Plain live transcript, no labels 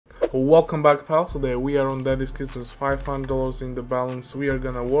Welcome back, pals. Today we are on Daddy's Kids with $500 in the balance. We are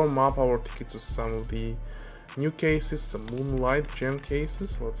gonna warm up our tickets with some of the new cases, some Moonlight gem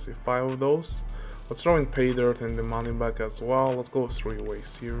cases. Let's see, 5 of those. Let's throw in Pay Dirt and the money back as well. Let's go 3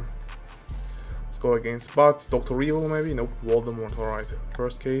 ways here. Let's go against bots. Dr. Evil maybe? Nope, Voldemort. Alright,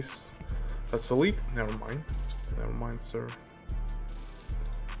 first case. That's Elite. Never mind. Never mind, sir.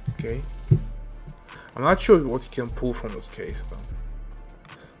 Okay. I'm not sure what you can pull from this case though.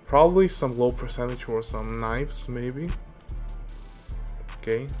 Probably some low percentage or some knives, maybe.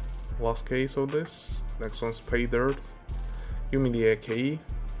 Okay, last case of this. Next one's Pay Dirt. Give me the AKE,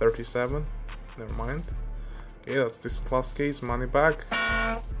 37. Never mind. Okay, that's this last case. Money back.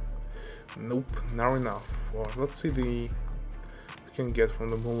 Nope, not enough. Well, let's see the you can get from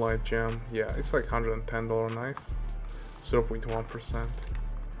the Moonlight gem. Yeah, it's like $110 knife, 0.1%.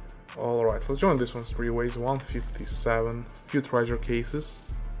 Alright, let's join this one 3 ways. 157. Few treasure cases.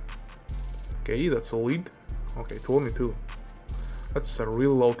 Okay, that's a lead. Okay, 22. That's a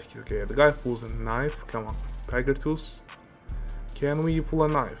real low ticket. Okay, the guy pulls a knife. Come on, Tiger Tooth. Can we pull a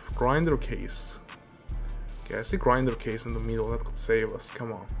knife? Grinder case. Okay, I see grinder case in the middle. That could save us.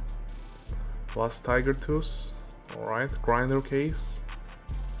 Come on. Last Tiger Tooth. Alright, grinder case.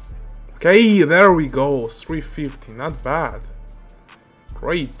 Okay, there we go. 350. Not bad.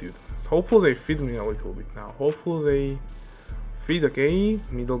 Great, dude. Hopefully they feed me a little bit now. Hopefully they feed. Okay,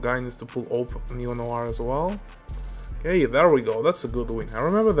 middle guy needs to pull open Neo Noir as well. Okay, there we go. That's a good win. I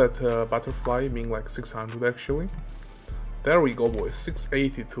remember that butterfly being like 600 actually. There we go, boys.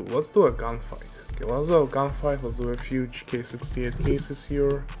 682. Let's do a gunfight. Okay, let's do a gunfight. Let's do a few GK68 cases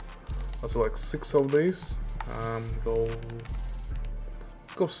here. Let's do like 6 of these. Let's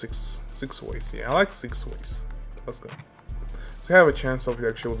go 6 ways. Yeah, I like 6 ways. Let's go. So you have a chance of it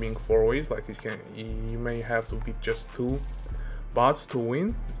actually being 4 ways. Like you may have to beat just 2 bots to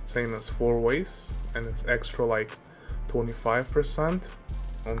win, same as 4 ways, and it's extra like 25%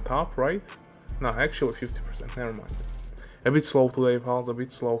 on top, right? No, actually 50%, never mind. A bit slow today, pals, a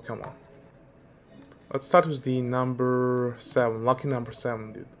bit slow, come on. Let's start with the number 7, lucky number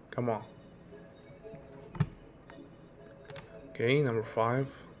 7, dude, come on. Okay, number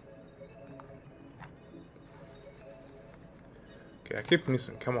 5. Okay, I keep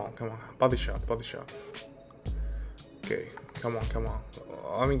missing, come on, body shot, body shot. Okay, come on.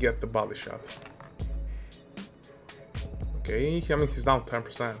 Let me get the body shot. Okay, I mean he's down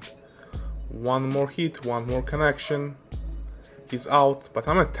 10%. One more hit, one more connection. He's out, but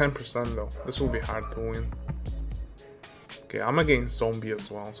I'm at 10% though. This will be hard to win. Okay, I'm against Zombie as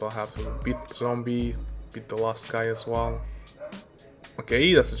well, so I have to beat Zombie, beat the last guy as well.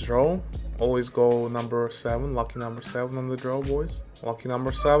 Okay, that's a draw. Always go number 7, lucky number 7 on the draw, boys. Lucky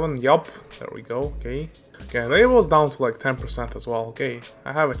number 7, yup, there we go, okay. Okay, they was down to like 10% as well, okay.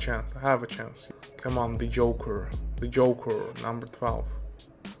 I have a chance, Come on, the Joker, number 12.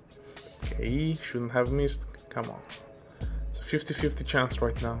 Okay, shouldn't have missed, come on. It's a 50-50 chance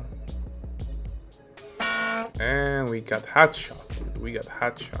right now. And we got headshot, dude, we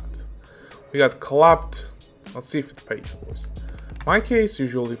got clapped. Let's see if it pays, boys. My case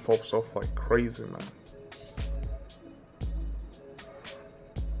usually pops off like crazy, man.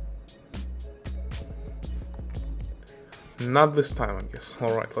 Not this time, I guess.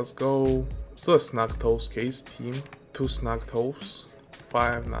 Alright, let's go. Let's do a snug toes case team. 2 snug toes.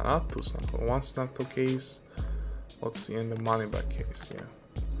 5, nah, not 2 snug toes. 1 snug toe case. Let's see, in the money back case,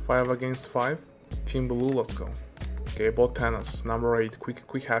 yeah. 5 against 5. Team blue, let's go. Okay, bot tennis, number 8, quick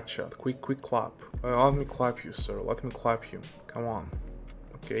headshot, quick clap. Let me clap you, sir, let me clap you. Come on.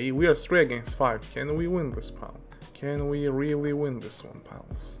 Okay, we are 3 against 5. Can we win this, pal? Can we really win this one,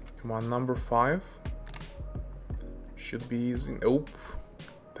 pals? Come on, number 5. Should be easy. Nope.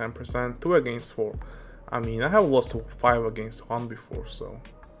 10%, 2 against 4. I mean, I have lost 5 against 1 before, so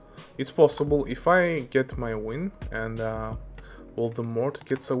it's possible if I get my win and Voldemort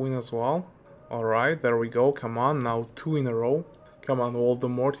gets a win as well. Alright, there we go. Come on, now 2 in a row. Come on,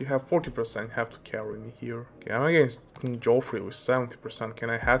 Voldemort, you have 40%. You have to carry me here. Okay, I'm against King Joffrey with 70%. Can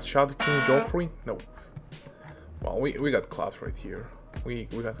I headshot King Joffrey? No. Well, we got clapped right here. We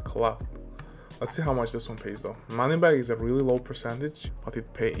got clapped. Let's see how much this one pays though. Moneybag is a really low percentage, but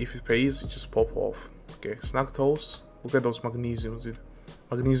if it pays, it just pop off. Okay, snug toes. Look at those magnesiums, dude.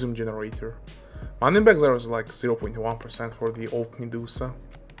 Magnesium generator. Moneybags there is like 0.1% for the old Medusa.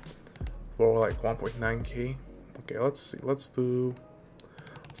 For like 1.9k. Okay, let's see. Let's do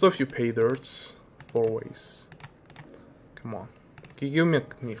a few Pay Dirts. 4 ways. Come on. Okay, give me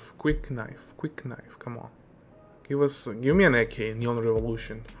a knife. Quick knife. Come on. Give me an AK Neon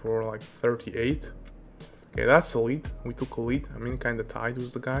Revolution for like 38. Okay, that's a lead. We took a lead. I mean, kinda tied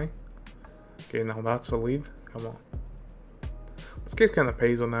with the guy. Okay, now that's a lead. Come on. This kid kinda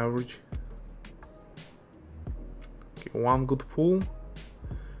pays on average. Okay, one good pull.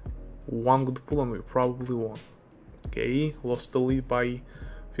 One good pull and we probably won. Okay, lost the lead by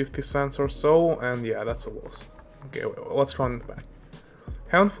 50 cents or so, and yeah, that's a loss. Okay, let's run it back.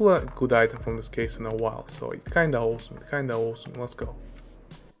 Haven't pulled a good item from this case in a while, so it kinda owes me, let's go.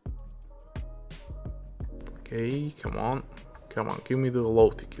 Okay, come on, give me the low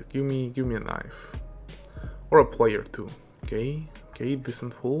ticket, give me a knife. Or a player too. Okay,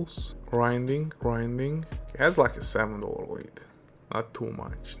 decent pulls. Grinding. It has like a $7 lead. Not too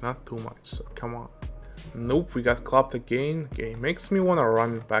much, so come on. Nope, we got clapped again. Okay, makes me wanna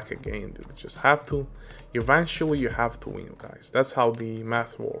run it back again, dude. Just have to. Eventually you have to win, guys. That's how the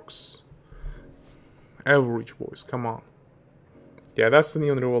math works. Average, boys, come on. Yeah, that's the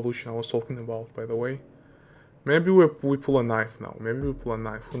neon revolution I was talking about, by the way. Maybe we pull a knife now.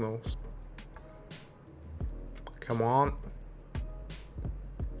 Who knows? Come on.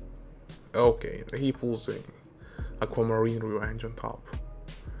 Okay, he pulls a aquamarine revenge on top.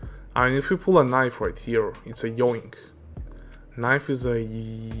 I mean, if we pull a knife right here, it's a yoink. Knife is a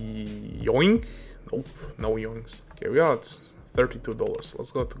yoink? Nope, no yoinks. Okay, we are at $32.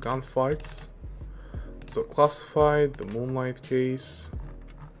 Let's go to gunfights. So classified, the moonlight case,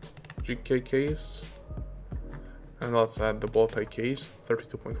 GK case, and let's add the bowtie case,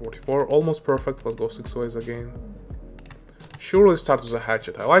 32.44, almost perfect. Let's go 6 ways again. Surely start with a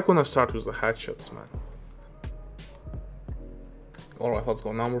hatchet. I like when I start with the hatchets, man. Alright, let's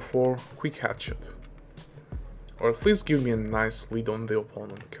go number 4, quick hatchet. Or at least give me a nice lead on the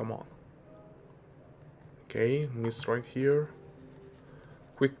opponent, come on. Okay, miss right here.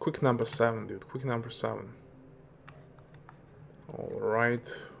 Quick number 7, dude, quick number 7.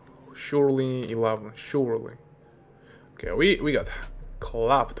 Alright, surely 11, surely. Okay, we got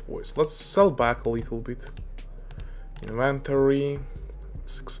clapped, boys. Let's sell back a little bit. Inventory,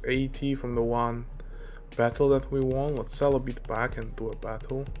 680 from the one battle that we won. Let's sell a bit back and do a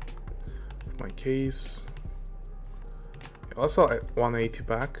battle. My case. Yeah, let's sell 180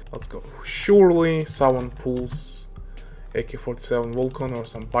 back. Let's go. Surely someone pulls AK-47 Vulcan or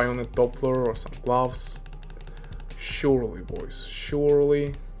some bayonet Doppler or some gloves. Surely, boys.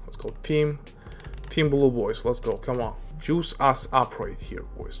 Surely. Let's go team. Team blue, boys. Let's go. Come on. Juice us up right here,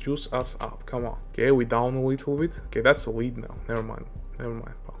 boys. Juice us up. Come on. Okay, we down a little bit. Okay, that's a lead now. Never mind,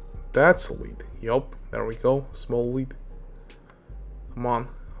 pal. That's a lead. Yup, there we go. Small lead. Come on.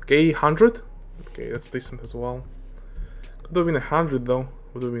 Okay, 100. Okay, that's decent as well. Could have been 100 though.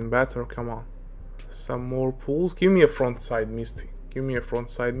 Would have been better. Come on. Some more pulls. Give me a front side Misty. Give me a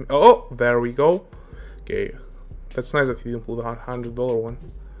front side. Oh, there we go. Okay, that's nice that he didn't pull the $100 one.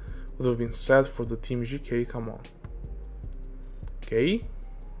 Would have been sad for the team GK. Come on. Okay.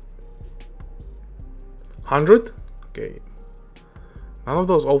 100. Okay. None of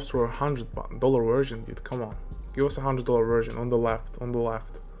those ops were $100 version, dude. Come on. Give us a $100 version on the left.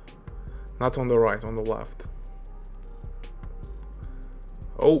 Not on the right, on the left.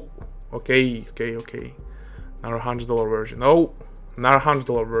 Oh, okay. Another $100 version. Oh, another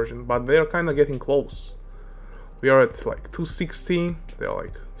 $100 version, but they're kind of getting close. We are at like 260. They're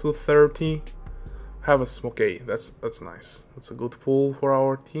like 230. Have a okay. That's nice. That's a good pull for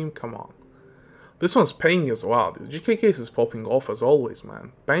our team. Come on. This one's paying as well, dude. GK case is popping off as always,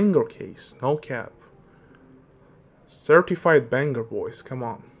 man. Banger case, no cap. Certified banger, boys. Come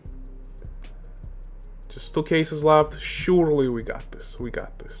on. Just 2 cases left. Surely we got this.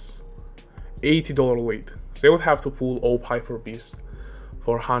 $80 lead. So they would have to pull OP Hyper Beast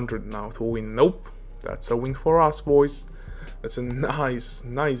for 100 now to win. Nope. That's a win for us, boys. That's a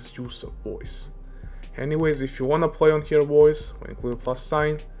nice juice up, boys. Anyways, if you wanna play on here, boys, when you click the plus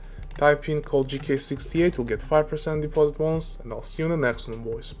sign, type in code GK68, you'll get 5% deposit bonus, and I'll see you in the next one,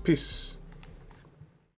 boys. Peace.